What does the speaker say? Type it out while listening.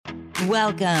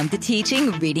Welcome to Teaching,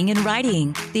 Reading, and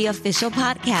Writing, the official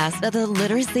podcast of the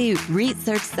Literacy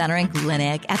Research Center and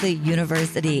Clinic at the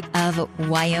University of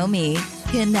Wyoming,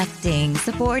 connecting,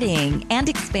 supporting, and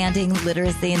expanding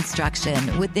literacy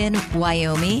instruction within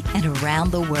Wyoming and around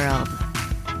the world.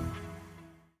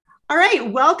 All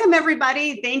right, welcome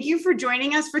everybody. Thank you for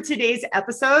joining us for today's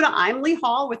episode. I'm Lee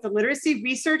Hall with the Literacy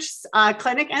Research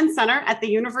Clinic and Center at the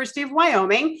University of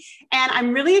Wyoming. And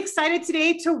I'm really excited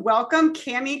today to welcome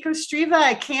Cami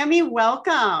Kostreva. Cami,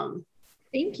 welcome.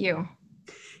 Thank you.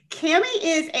 Cami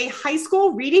is a high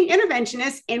school reading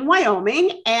interventionist in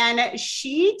Wyoming, and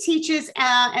she teaches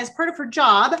as part of her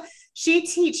job, she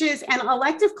teaches an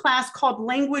elective class called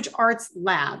Language Arts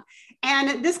Lab.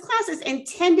 And this class is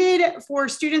intended for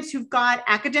students who've got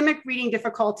academic reading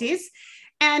difficulties.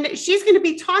 And she's going to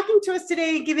be talking to us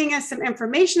today, giving us some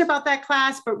information about that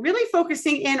class, but really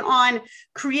focusing in on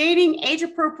creating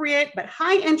age-appropriate but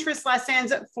high-interest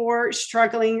lessons for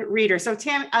struggling readers. So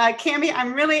Cami,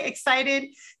 I'm really excited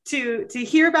to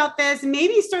hear about this.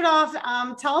 Maybe start off,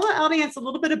 tell the audience a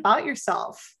little bit about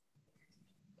yourself.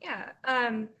 Yeah,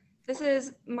 this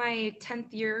is my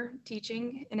 10th year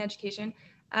teaching in education.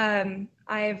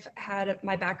 I've had,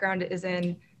 my background is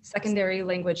in secondary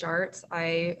language arts.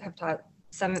 I have taught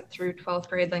 7th through 12th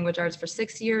grade language arts for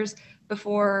 6 years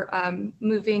before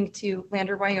moving to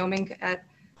Lander, Wyoming at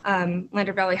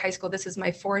Lander Valley High School. This is my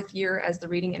 4th year as the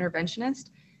reading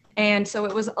interventionist. And so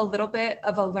it was a little bit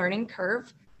of a learning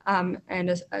curve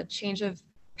and a change of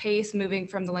pace moving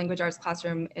from the language arts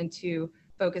classroom into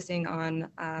focusing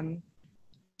on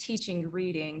teaching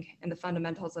reading and the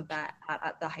fundamentals of that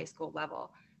at the high school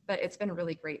level. But it's been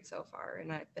really great so far,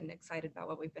 and I've been excited about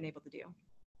what we've been able to do.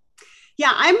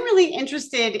 Yeah, I'm really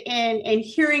interested in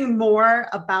hearing more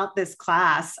about this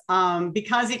class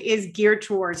because it is geared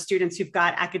towards students who've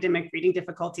got academic reading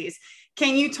difficulties.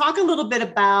 Can you talk a little bit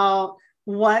about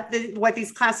what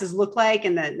these classes look like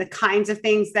and the kinds of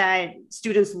things that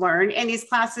students learn in these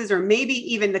classes, or maybe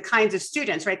even the kinds of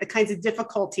students, right? The kinds of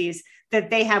difficulties that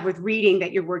they have with reading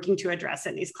that you're working to address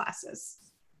in these classes?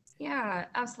 Yeah,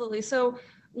 absolutely. So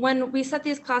when we set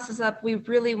these classes up, we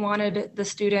really wanted the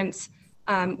students,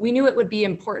 we knew it would be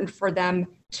important for them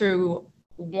to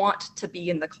want to be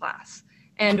in the class.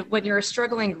 And when you're a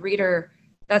struggling reader,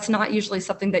 that's not usually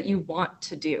something that you want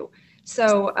to do.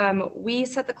 So we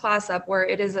set the class up where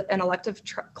it is an elective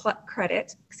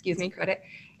credit,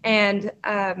 and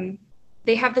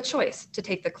they have the choice to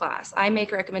take the class. I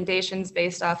make recommendations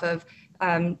based off of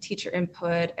teacher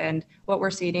input and what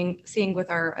we're seeing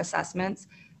with our assessments.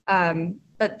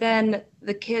 But then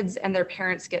the kids and their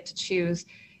parents get to choose.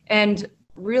 And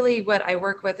really what I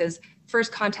work with is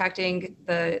first contacting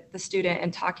the student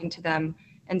and talking to them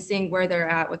and seeing where they're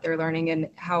at with their learning and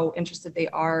how interested they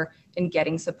are in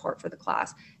getting support for the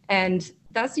class. And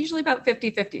that's usually about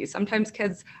 50-50. Sometimes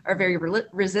kids are very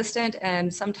resistant,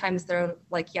 and sometimes they're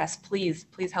like, yes, please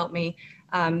help me.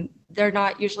 They're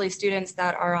not usually students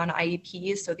that are on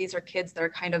IEPs. So these are kids that are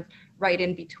kind of right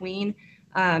in between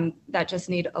that just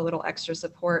need a little extra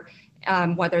support,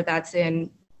 whether that's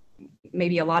in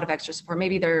maybe a lot of extra support.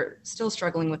 Maybe they're still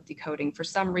struggling with decoding. For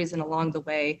some reason along the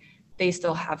way, they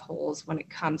still have holes when it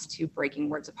comes to breaking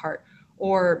words apart.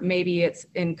 Or maybe it's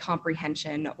in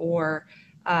comprehension, or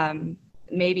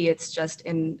maybe it's just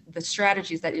in the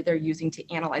strategies that they're using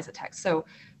to analyze the text. So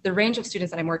the range of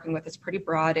students that I'm working with is pretty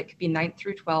broad. It could be 9th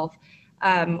through 12th.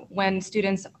 When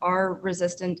students are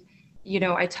resistant,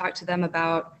 I talk to them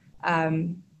about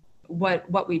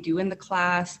what we do in the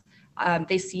class.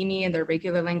 They see me in their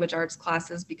regular language arts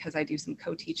classes because I do some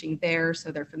co-teaching there,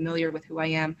 so they're familiar with who I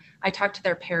am. I talk to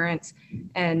their parents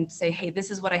and say, hey, this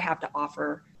is what I have to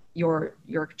offer your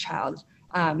child.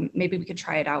 Maybe we could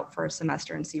try it out for a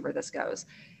semester and see where this goes.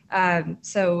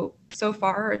 So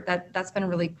far that's been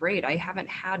really great. I haven't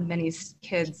had many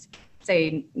kids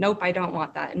say, nope, I don't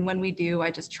want that. And when we do,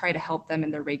 I just try to help them in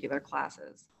their regular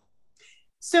classes.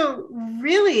 So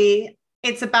really,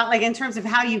 it's about, like, in terms of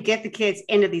how you get the kids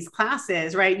into these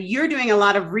classes, right? You're doing a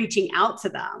lot of reaching out to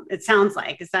them, it sounds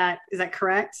like. Is that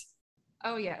correct?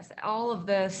 Oh, yes. All of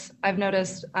this, I've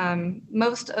noticed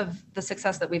most of the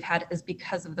success that we've had is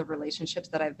because of the relationships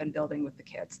that I've been building with the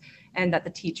kids and that the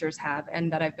teachers have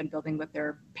and that I've been building with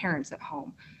their parents at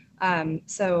home.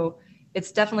 So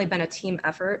it's definitely been a team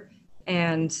effort.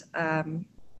 And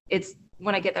it's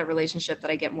when I get that relationship that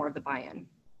I get more of the buy-in.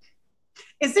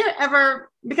 Is there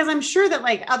ever, because I'm sure that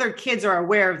like other kids are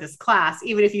aware of this class,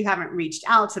 even if you haven't reached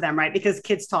out to them, right? Because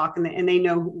kids talk and they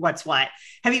know what's what.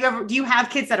 Do you have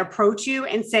kids that approach you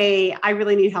and say, I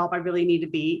really need help. I really need to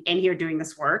be in here doing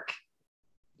this work?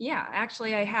 Yeah,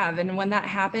 actually I have. And when that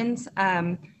happens,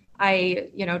 I,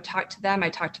 talk to them, I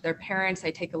talk to their parents,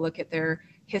 I take a look at their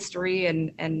history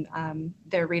and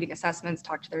their reading assessments,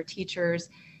 talk to their teachers.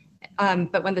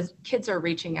 But when the kids are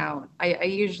reaching out,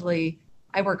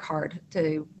 I work hard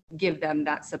to give them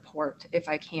that support if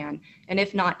I can. And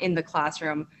if not in the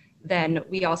classroom, then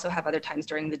we also have other times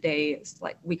during the day, it's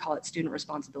like we call it student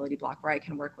responsibility block, where I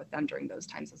can work with them during those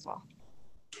times as well.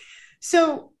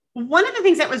 So one of the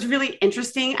things that was really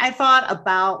interesting, I thought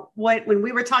about when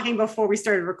we were talking before we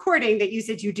started recording, that you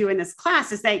said you do in this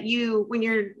class, is that when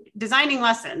you're designing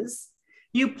lessons,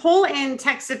 you pull in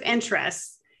texts of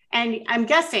interest. And I'm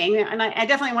guessing, and I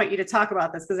definitely want you to talk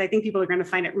about this because I think people are going to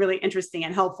find it really interesting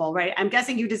and helpful, right? I'm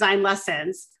guessing you design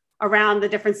lessons around the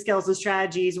different skills and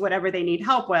strategies, whatever they need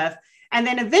help with. And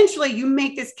then eventually you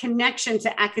make this connection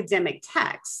to academic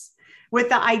texts, with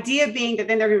the idea being that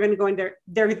then they're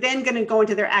then going to go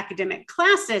into their academic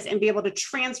classes and be able to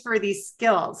transfer these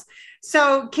skills.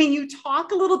 So can you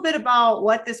talk a little bit about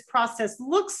what this process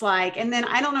looks like? And then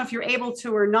I don't know if you're able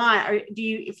to or not, or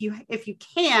if you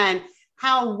can,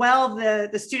 how well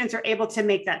the students are able to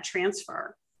make that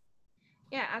transfer.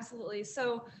 Yeah, absolutely.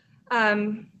 So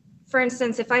for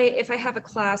instance, if I have a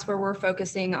class where we're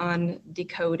focusing on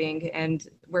decoding and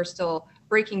we're still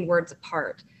breaking words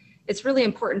apart, it's really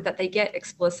important that they get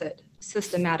explicit,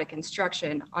 systematic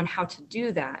instruction on how to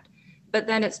do that. But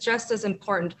then it's just as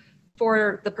important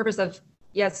for the purpose of,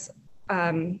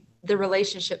 the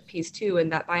relationship piece too,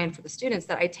 and that buy-in for the students,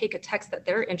 that I take a text that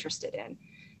they're interested in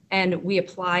and we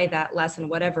apply that lesson,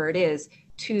 whatever it is,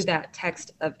 to that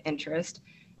text of interest,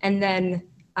 and then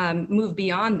move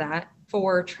beyond that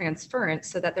for transference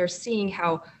so that they're seeing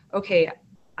how, okay,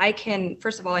 I can,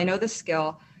 first of all, I know this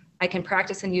skill, I can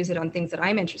practice and use it on things that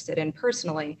I'm interested in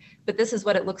personally, but this is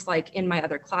what it looks like in my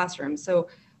other classroom. So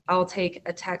I'll take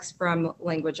a text from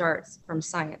language arts, from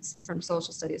science, from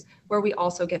social studies, where we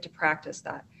also get to practice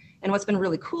that. And what's been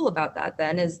really cool about that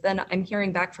then I'm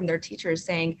hearing back from their teachers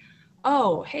saying,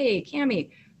 oh, hey,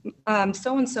 Cami,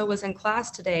 so-and-so was in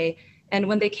class today, and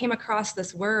when they came across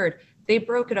this word, they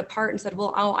broke it apart and said,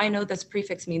 well, I know this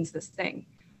prefix means this thing.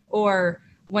 Or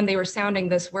when they were sounding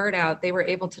this word out, they were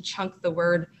able to chunk the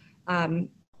word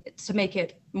to make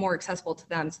it more accessible to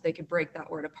them so they could break that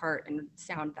word apart and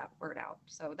sound that word out.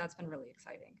 So that's been really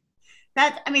exciting.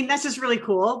 That's just really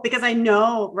cool, because I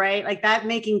know, right, like that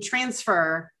making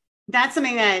transfer, that's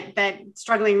something that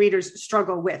struggling readers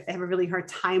struggle with. They have a really hard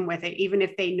time with it, even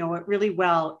if they know it really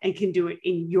well and can do it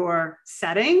in your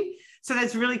setting. So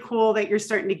that's really cool that you're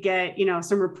starting to get,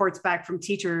 some reports back from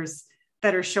teachers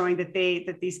that are showing that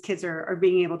these kids are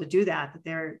being able to do that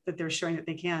they're showing that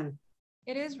they can.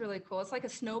 It is really cool. It's like a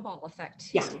snowball effect too,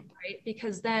 yeah. Right?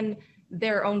 Because then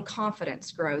their own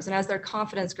confidence grows. And as their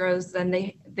confidence grows, then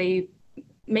they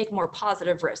make more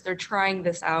positive risks. They're trying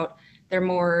this out. They're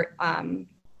more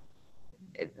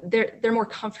they're more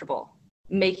comfortable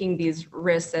making these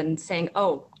risks and saying,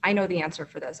 oh, I know the answer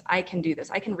for this. I can do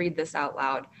this. I can read this out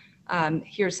loud.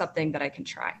 Here's something that I can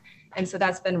try. And so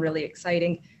that's been really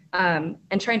exciting. And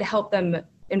trying to help them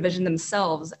envision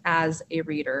themselves as a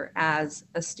reader, as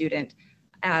a student,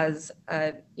 as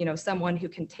someone who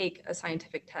can take a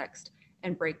scientific text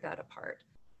and break that apart.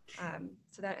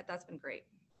 So that's been great.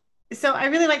 So I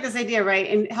really like this idea, right?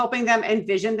 And helping them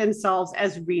envision themselves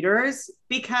as readers,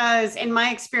 because in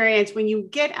my experience, when you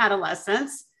get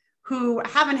adolescents who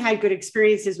haven't had good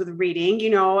experiences with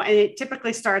reading, and it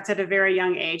typically starts at a very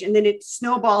young age, and then it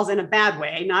snowballs in a bad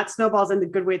way, not snowballs in the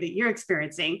good way that you're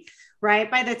experiencing, right?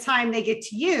 By the time they get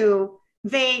to you,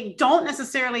 they don't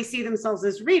necessarily see themselves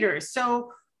as readers.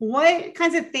 So what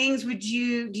kinds of things do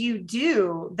you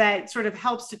do that sort of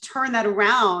helps to turn that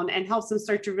around and helps them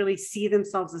start to really see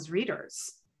themselves as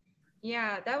readers?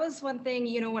 Yeah, that was one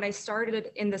thing, when I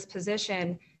started in this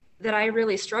position that I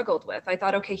really struggled with. I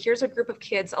thought, okay, here's a group of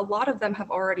kids. A lot of them have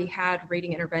already had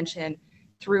reading intervention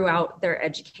throughout their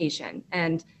education,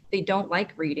 and they don't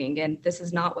like reading, and this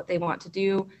is not what they want to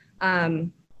do.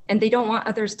 And they don't want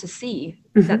others to see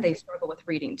that they struggle with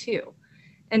reading too.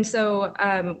 And so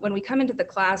when we come into the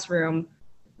classroom,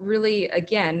 really,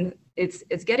 again, it's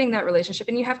getting that relationship,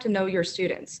 and you have to know your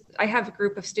students. I have a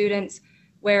group of students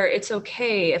where it's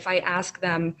okay if I ask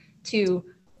them to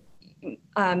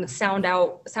sound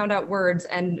out words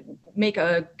and make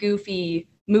a goofy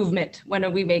movement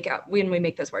when we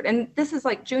make this word. And this is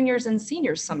like juniors and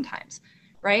seniors sometimes,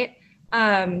 right?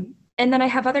 And then I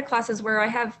have other classes where I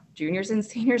have juniors and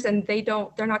seniors, and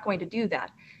they're not going to do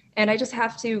that. And I just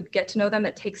have to get to know them.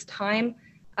 It takes time.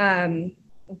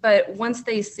 But once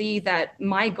they see that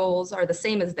my goals are the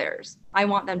same as theirs, I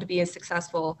want them to be as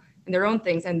successful in their own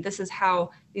things. And this is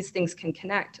how these things can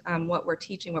connect, what we're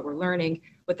teaching, what we're learning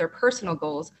with their personal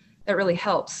goals. that really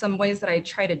helps. Some ways that I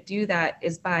try to do that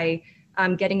is by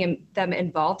getting them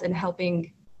involved in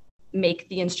helping make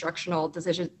the instructional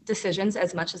decisions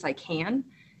as much as I can.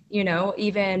 You know,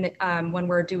 even when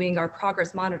we're doing our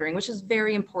progress monitoring, which is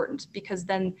very important, because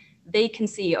then they can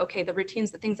see, okay, the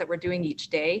routines, the things that we're doing each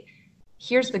day,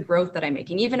 here's the growth that I'm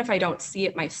making. Even if I don't see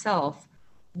it myself,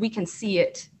 we can see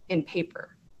it in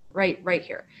paper, right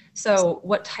here. So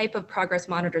what type of progress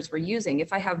monitors we're using,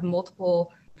 if I have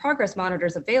multiple progress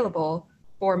monitors available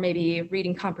for maybe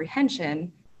reading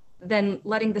comprehension, then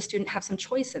letting the student have some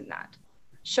choice in that,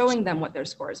 showing them what their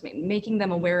scores mean, making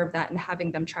them aware of that and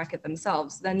having them track it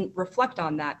themselves, then reflect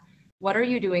on that. What are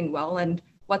you doing well and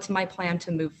what's my plan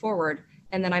to move forward?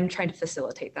 And then I'm trying to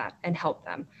facilitate that and help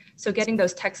them. So getting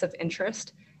those texts of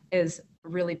interest is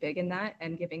really big in that,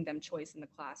 and giving them choice in the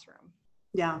classroom.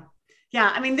 Yeah.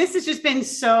 Yeah. I mean, this has just been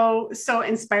so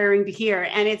inspiring to hear.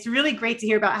 And it's really great to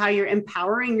hear about how you're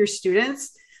empowering your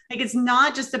students. Like, it's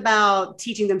not just about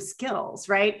teaching them skills,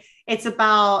 right? It's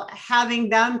about having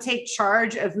them take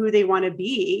charge of who they want to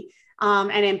be,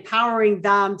 and empowering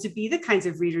them to be the kinds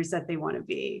of readers that they want to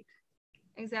be.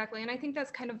 Exactly. And I think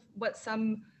that's kind of what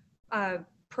some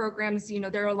programs, you know,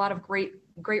 there are a lot of great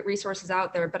resources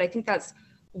out there, but I think that's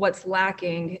what's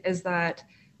lacking, is that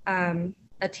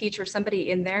a teacher,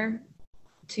 somebody in there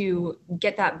to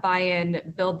get that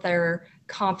buy-in, build their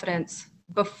confidence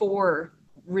before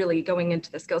really going into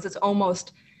the skills. It's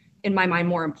almost, in my mind,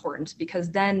 more important,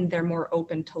 because then they're more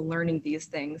open to learning these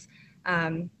things.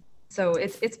 So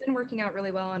it's been working out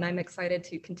really well, and I'm excited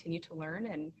to continue to learn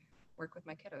and work with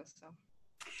my kiddos. So.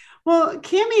 Well,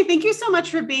 Cami, thank you so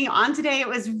much for being on today. It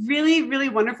was really, really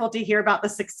wonderful to hear about the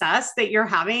success that you're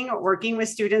having working with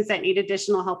students that need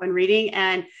additional help in reading.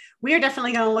 And we are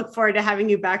definitely going to look forward to having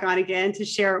you back on again to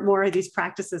share more of these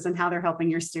practices and how they're helping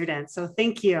your students. So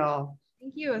thank you.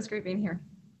 Thank you. It was great being here.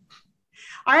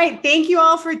 All right. Thank you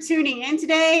all for tuning in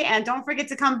today. And don't forget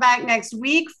to come back next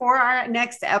week for our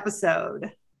next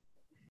episode.